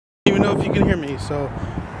even know if you can hear me. So,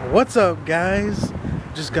 what's up, guys?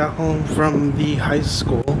 Just got home from the high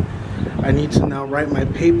school. I need to now write my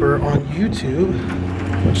paper on YouTube,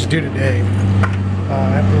 which is due today.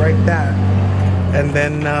 I have to write that, and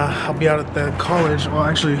then I'll be out at the college. Well,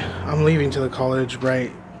 actually, I'm leaving to the college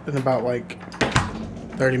right in about like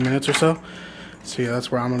 30 minutes or so. So yeah, that's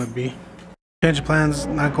where I'm gonna be. Change of plans,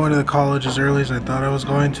 not going to the college as early as I thought I was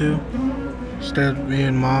going to. Instead, me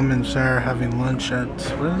and Mom and Sarah are having lunch at,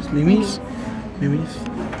 what is this, Mimi's? Mimi's?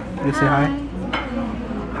 You say hi?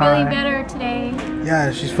 Hi. Feeling better today.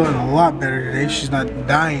 Yeah, she's feeling a lot better today. She's not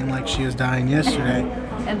dying like she was dying yesterday.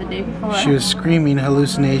 And the day before. She was screaming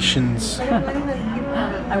hallucinations. I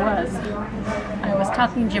was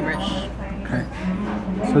talking gibberish. Okay.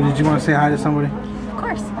 So did you want to say hi to somebody? Of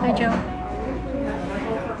course. Hi, Joe.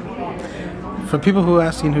 For people who are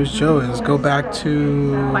asking who Joe is, go back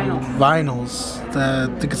to Vinyls. I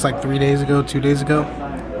think it's like 3 days ago, 2 days ago.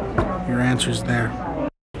 Your answer's there.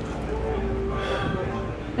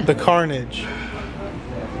 The carnage.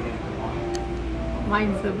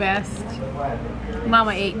 Mine's the best.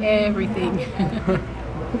 Mama ate everything.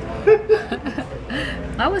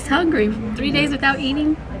 I was hungry. 3 days without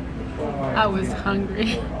eating. I was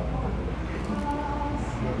hungry.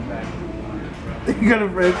 You got a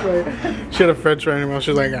french fry. She had a french fry in her mouth. She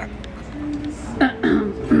was like, yeah.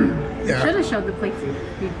 Should have showed the plates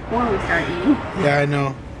before we started eating. Yeah, I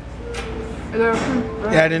know.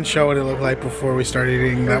 Yeah, I didn't show what it looked like before we started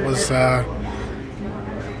eating. That was bad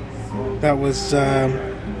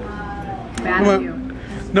of you.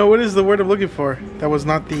 No, what is the word I'm looking for? That was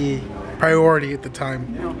not the priority at the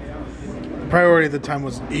time. No. The priority at the time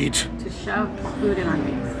was eat. To shove food in our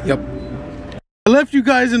face. Yep. I left you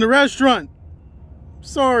guys in the restaurant.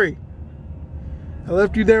 Sorry. I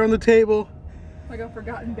left you there on the table. Like a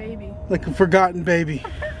forgotten baby. Like a forgotten baby.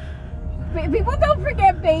 People don't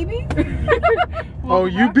forget babies. Oh,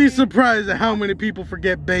 you'd be surprised at how many people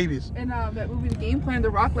forget babies. In that movie, The Game Plan, The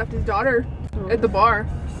Rock left his daughter at the bar.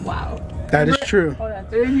 Wow. That is true. Oh,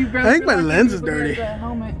 that's it. I think my lens is dirty.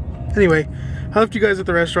 Anyway, I left you guys at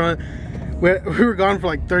the restaurant. We were gone for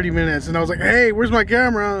like 30 minutes, and I was like, "Hey, where's my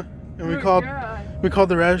camera?" And we called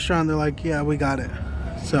the restaurant. They're like, "Yeah, we got it."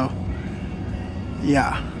 So,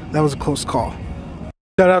 yeah, that was a close call.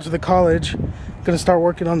 Shout out to the college. Gonna start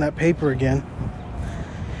working on that paper again.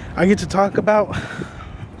 I get to talk about,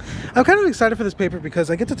 I'm kind of excited for this paper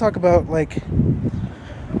because I get to talk about like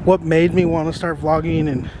what made me want to start vlogging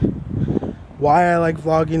and why I like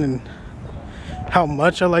vlogging and how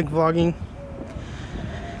much I like vlogging.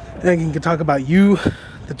 And I can talk about you,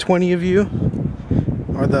 the 20 of you,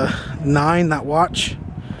 or the 9 that watch,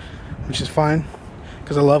 which is fine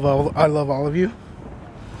because I love all of you.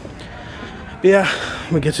 But yeah,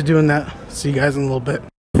 we get to doing that. See you guys in a little bit.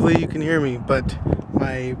 Hopefully you can hear me, but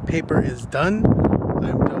my paper is done.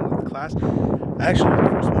 I'm done with class. I actually was the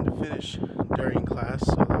first one to finish during class,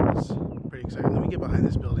 so that was pretty exciting. Let me get behind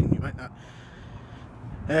this building. You might not.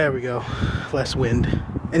 There we go. Less wind.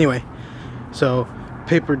 Anyway, so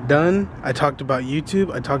paper done. I talked about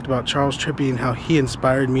YouTube. I talked about Charles Trippy and how he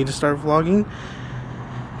inspired me to start vlogging.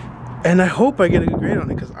 And I hope I get a good grade on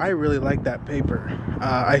it because I really like that paper.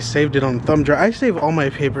 I saved it on a thumb drive. I save all my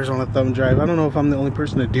papers on a thumb drive. I don't know if I'm the only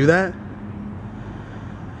person to do that.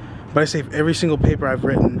 But I save every single paper I've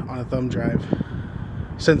written on a thumb drive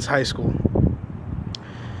since high school.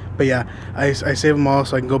 But yeah, I save them all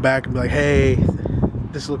so I can go back and be like, hey,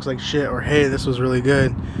 this looks like shit, or hey, this was really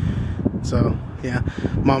good. So yeah,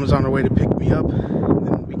 Mom's on her way to pick me up. And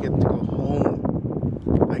then we get to go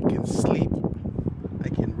home. I can sleep. I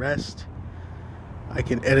can rest. I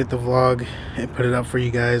can edit the vlog and put it up for you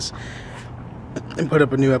guys. And put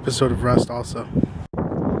up a new episode of Rust also.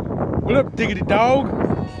 What up, diggity dog?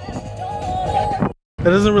 That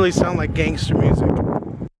doesn't really sound like gangster music.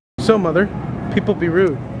 So, Mother, people be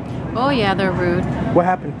rude. Oh yeah, they're rude. What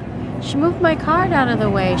happened? She moved my card out of the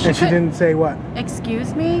way. And she didn't say what?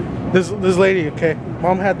 Excuse me? This lady, okay.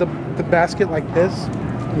 Mom had the basket like this.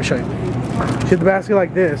 Let me show you. She had the basket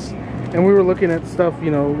like this. And we were looking at stuff, you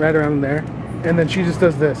know, right around there. And then she just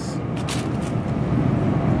does this.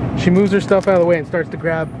 She moves her stuff out of the way and starts to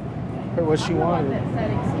grab her what she wanted. That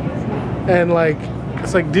said, excuse me. And like,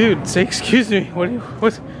 it's like, dude, say excuse me.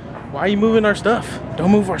 Why are you moving our stuff?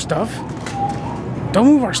 Don't move our stuff. Don't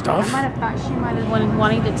move our stuff. I might have thought she might have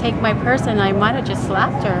wanting to take my purse and I might have just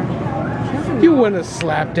slapped her. You wouldn't have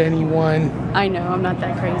slapped anyone. I know, I'm not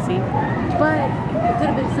that crazy. But it could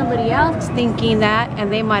have been somebody else thinking that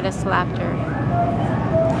and they might have slapped her.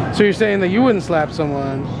 So you're saying that you wouldn't slap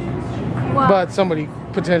someone, Well, but somebody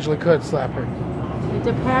potentially could slap her. it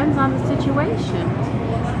depends on the situation.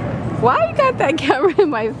 Why you guys got that camera in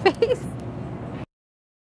my face.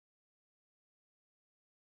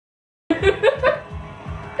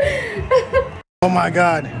 Oh my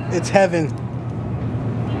god, it's heaven.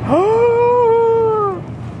 Oh,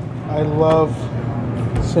 I love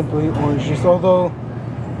Simply orange juice, although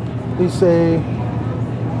they say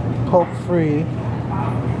pulp free.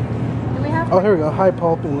 Do we have? Oh, here we go, high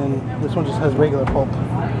pulp, and then this one just has regular pulp.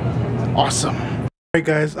 Awesome. Alright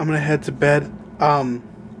guys, I'm gonna head to bed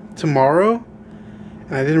tomorrow,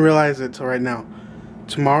 and I didn't realize it till right now.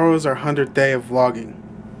 Tomorrow is our 100th day of vlogging.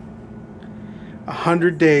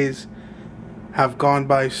 100 days have gone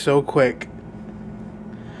by so quick,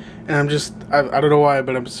 and I don't know why,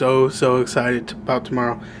 but I'm so excited about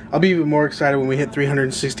tomorrow. I'll be even more excited when we hit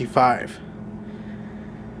 365.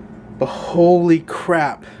 But holy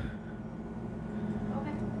crap,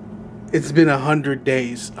 it's been 100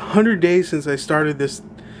 days. 100 days since I started this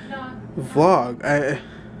vlog. I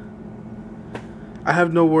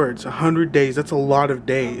have no words. 100 days, that's a lot of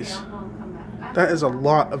days. That is a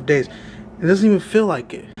lot of days. It doesn't even feel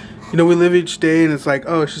like it. You know, we live each day and it's like,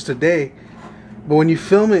 oh, it's just a day. But when you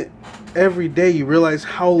film it every day, you realize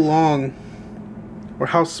how long or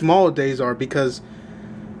how small days are, because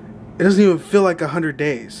it doesn't even feel like 100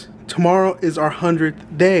 days. Tomorrow is our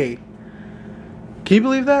 100th day. Can you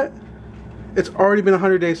believe that? It's already been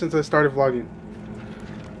 100 days since I started vlogging.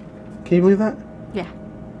 Can you believe that? Yeah.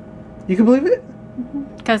 You can believe it?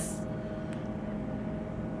 Because,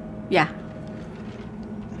 yeah.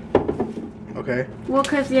 Okay. Well,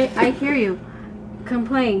 because I hear you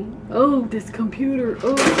complain. Oh, this computer.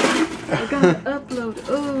 Oh, I gotta upload.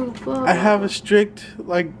 Oh, fuck. I have a strict,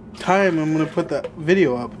 like, time I'm gonna put the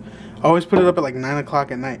video up. I always put it up at like 9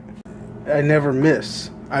 o'clock at night. I never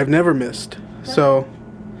miss. I've never missed. So,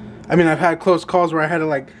 I mean, I've had close calls where I had to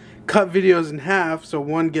like cut videos in half so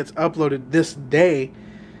one gets uploaded this day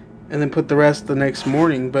and then put the rest the next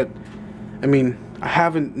morning. But, I mean, I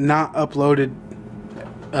haven't not uploaded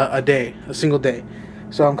a single day.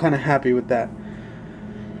 So I'm kind of happy with that.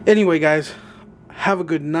 Anyway, guys, have a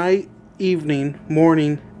good night, evening,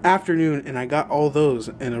 morning, afternoon, and I got all those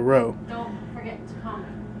in a row. Don't forget to comment.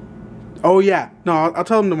 Oh yeah, no, I'll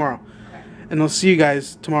tell them tomorrow. Okay. And I'll see you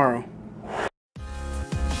guys tomorrow.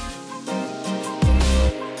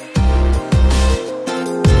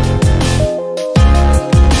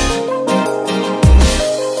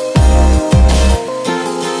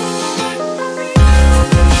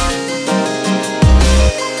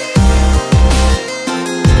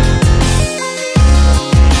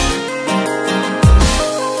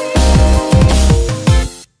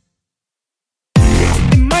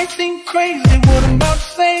 Crazy what I'm about to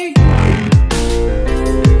say.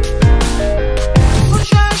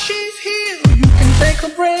 Sunshine, she's here, you can take a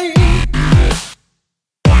break.